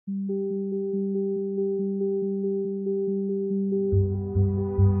You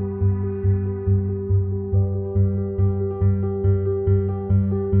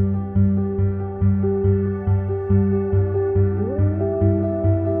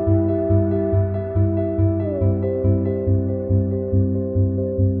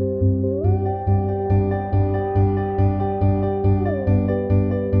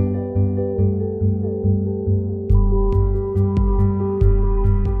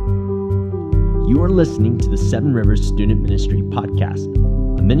are listening to the Seven Rivers Student Ministry Podcast,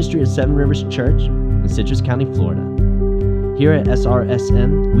 a ministry of Seven Rivers Church in Citrus County, Florida. Here at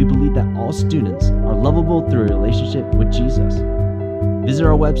SRSM, we believe that all students are lovable through a relationship with Jesus. Visit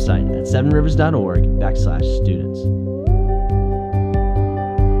our website at sevenrivers.org/students.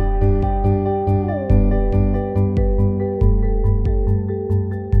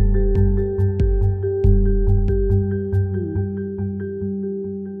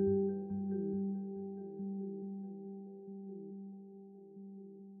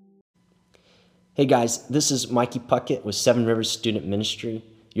 Hey guys, this is Mikey Puckett with Seven Rivers Student Ministry.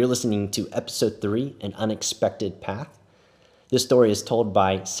 You're listening to Episode 3, An Unexpected Path. This story is told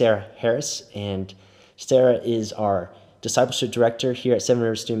by Sarah Harris, and Sarah is our discipleship director here at Seven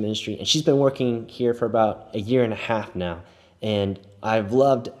Rivers Student Ministry, and she's been working here for about a year and a half now. And I've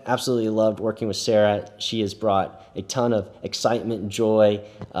absolutely loved working with Sarah. She has brought a ton of excitement and joy,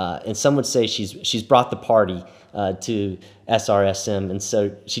 and some would say she's brought the party to SRSM, and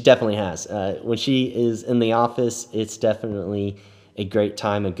so she definitely has. When she is in the office, it's definitely a great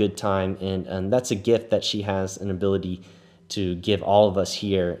time, a good time, and that's a gift that she has, an ability to give all of us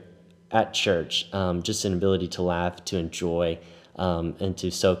here at church, just an ability to laugh, to enjoy, and to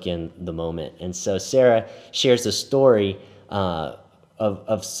soak in the moment. And so Sarah shares a story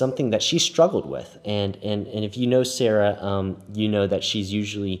of something that she struggled with, and if you know Sarah, you know that she's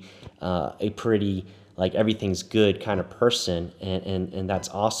usually a pretty like everything's good kind of person, and that's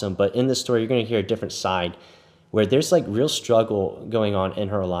awesome. But in this story, you're going to hear a different side where there's like real struggle going on in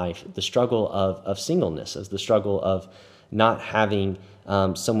her life, the struggle of singleness, the struggle of not having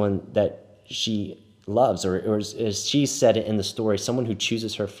someone that she loves, or as she said it in the story, someone who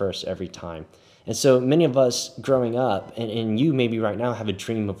chooses her first every time. And so many of us growing up, and you maybe right now have a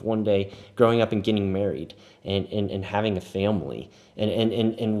dream of one day growing up and getting married and having a family.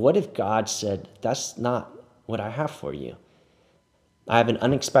 And what if God said, that's not what I have for you? I have an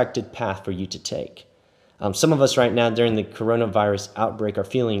unexpected path for you to take. Some of us right now during the coronavirus outbreak are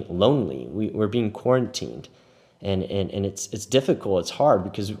feeling lonely. We're being quarantined. And it's difficult, it's hard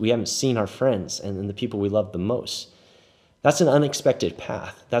because we haven't seen our friends and the people we love the most. That's an unexpected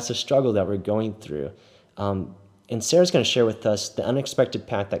path. That's a struggle that we're going through. And Sarah's going to share with us the unexpected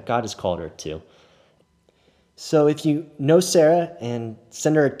path that God has called her to. So if you know Sarah, and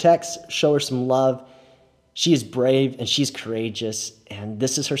send her a text, show her some love. She is brave and she's courageous, and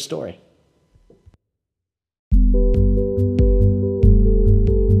this is her story.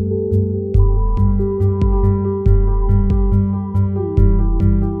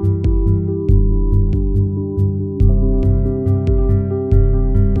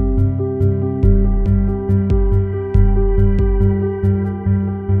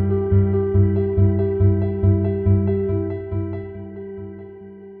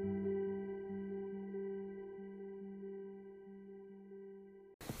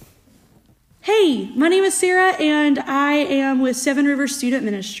 Hey, my name is Sarah, and I am with Seven Rivers Student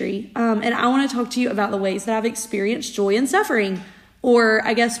Ministry, and I want to talk to you about the ways that I've experienced joy in suffering, or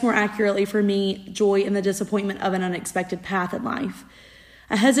I guess more accurately for me, joy in the disappointment of an unexpected path in life.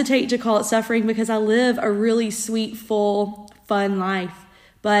 I hesitate to call it suffering because I live a really sweet, full, fun life,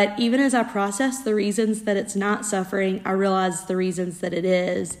 but even as I process the reasons that it's not suffering, I realize the reasons that it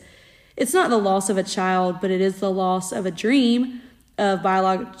is. It's not the loss of a child, but it is the loss of a dream of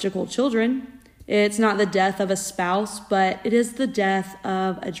biological children. It's not the death of a spouse, but it is the death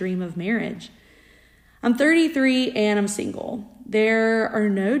of a dream of marriage. I'm 33 and I'm single. There are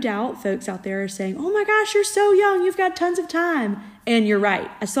no doubt folks out there are saying, oh my gosh, you're so young, you've got tons of time. And you're right,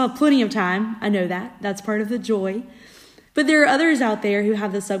 I still have plenty of time. I know that. That's part of the joy. But there are others out there who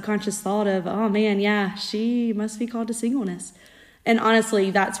have the subconscious thought of, oh man, yeah, she must be called to singleness. And honestly,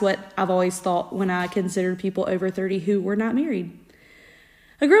 that's what I've always thought when I considered people over 30 who were not married.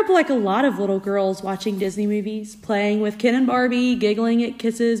 I grew up like a lot of little girls watching Disney movies, playing with Ken and Barbie, giggling at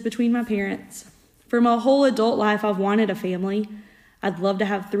kisses between my parents. For my whole adult life, I've wanted a family. I'd love to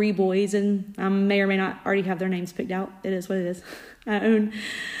have 3 boys, and I may or may not already have their names picked out. It is what it is. I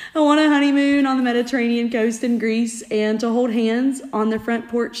want a honeymoon on the Mediterranean coast in Greece and to hold hands on the front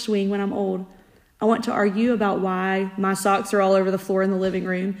porch swing when I'm old. I want to argue about why my socks are all over the floor in the living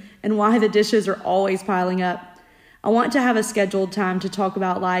room and why the dishes are always piling up. I want to have a scheduled time to talk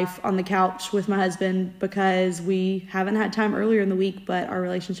about life on the couch with my husband because we haven't had time earlier in the week, but our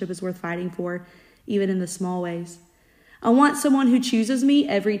relationship is worth fighting for, even in the small ways. I want someone who chooses me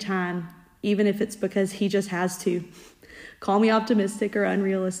every time, even if it's because he just has to. Call me optimistic or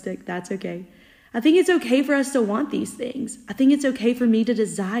unrealistic, that's okay. I think it's okay for us to want these things. I think it's okay for me to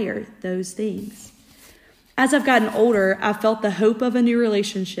desire those things. As I've gotten older, I've felt the hope of a new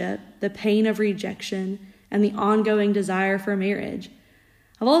relationship, the pain of rejection, and the ongoing desire for marriage.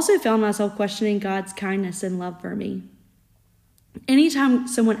 I've also found myself questioning God's kindness and love for me. Anytime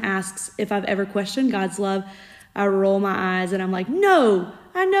someone asks if I've ever questioned God's love, I roll my eyes and I'm like, no,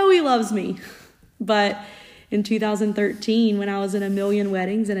 I know he loves me. But in 2013, when I was in 1 million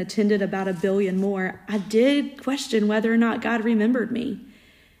weddings and attended about 1 billion more, I did question whether or not God remembered me.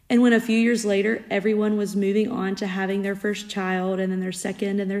 And when a few years later, everyone was moving on to having their first child and then their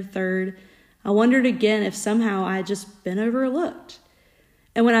second and their third, I wondered again if somehow I had just been overlooked.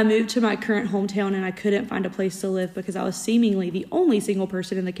 And when I moved to my current hometown and I couldn't find a place to live because I was seemingly the only single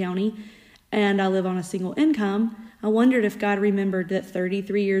person in the county and I live on a single income, I wondered if God remembered that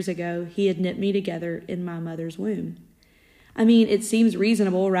 33 years ago he had knit me together in my mother's womb. I mean, it seems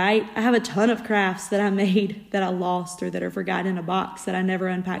reasonable, right? I have a ton of crafts that I made that I lost or that are forgotten in a box that I never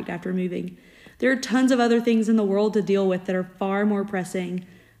unpacked after moving. There are tons of other things in the world to deal with that are far more pressing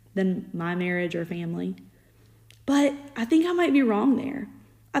than my marriage or family. But I think I might be wrong there.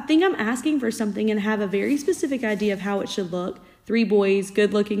 I think I'm asking for something and have a very specific idea of how it should look. 3 boys,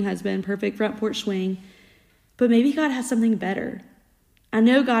 good-looking husband, perfect front porch swing. But maybe God has something better. I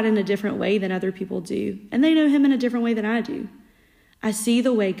know God in a different way than other people do, and they know him in a different way than I do. I see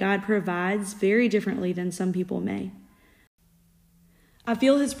the way God provides very differently than some people may. I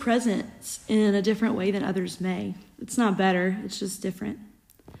feel his presence in a different way than others may. It's not better, it's just different.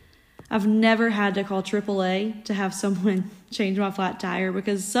 I've never had to call AAA to have someone change my flat tire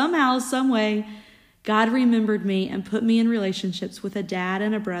because somehow, some way, God remembered me and put me in relationships with a dad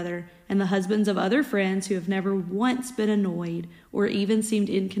and a brother and the husbands of other friends who have never once been annoyed or even seemed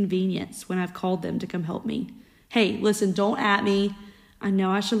inconvenienced when I've called them to come help me. Hey, listen, don't at me. I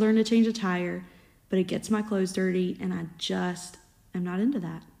know I should learn to change a tire, but it gets my clothes dirty and I just am not into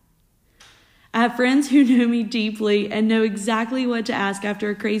that. I have friends who know me deeply and know exactly what to ask after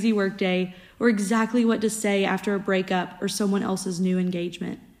a crazy workday or exactly what to say after a breakup or someone else's new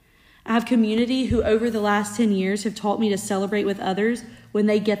engagement. I have community who over the last 10 years have taught me to celebrate with others when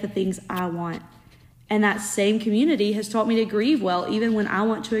they get the things I want. And that same community has taught me to grieve well even when I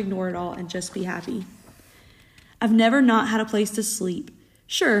want to ignore it all and just be happy. I've never not had a place to sleep.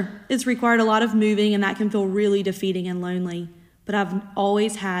 Sure, it's required a lot of moving and that can feel really defeating and lonely, but I've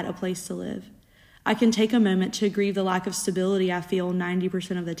always had a place to live. I can take a moment to grieve the lack of stability I feel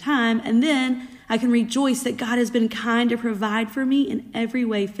 90% of the time, and then I can rejoice that God has been kind to provide for me in every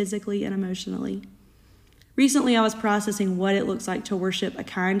way, physically and emotionally. Recently, I was processing what it looks like to worship a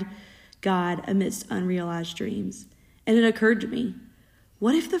kind God amidst unrealized dreams, and it occurred to me,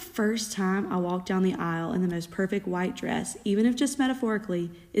 what if the first time I walk down the aisle in the most perfect white dress, even if just metaphorically,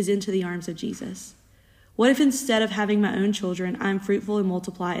 is into the arms of Jesus? What if instead of having my own children, I'm fruitful and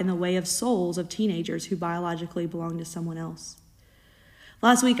multiply in the way of souls of teenagers who biologically belong to someone else?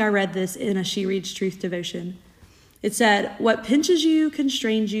 Last week I read this in a She Reads Truth devotion. It said, what pinches you,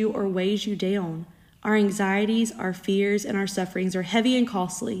 constrains you, or weighs you down? Our anxieties, our fears, and our sufferings are heavy and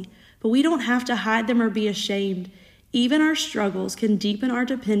costly, but we don't have to hide them or be ashamed. Even our struggles can deepen our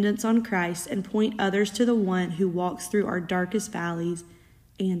dependence on Christ and point others to the one who walks through our darkest valleys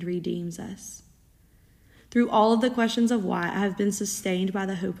and redeems us. Through all of the questions of why, I have been sustained by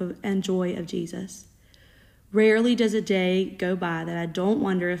the hope and joy of Jesus. Rarely does a day go by that I don't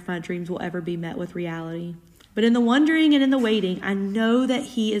wonder if my dreams will ever be met with reality. But in the wondering and in the waiting, I know that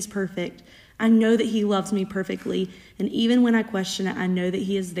he is perfect. I know that he loves me perfectly. And even when I question it, I know that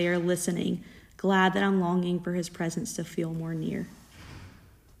he is there listening, glad that I'm longing for his presence to feel more near.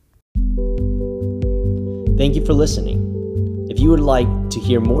 Thank you for listening. If you would like to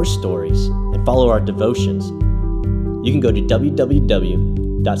hear more stories and follow our devotions, you can go to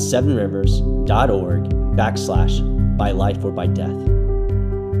www.sevenrivers.org/by life or by death.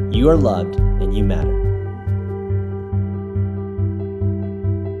 You are loved and you matter.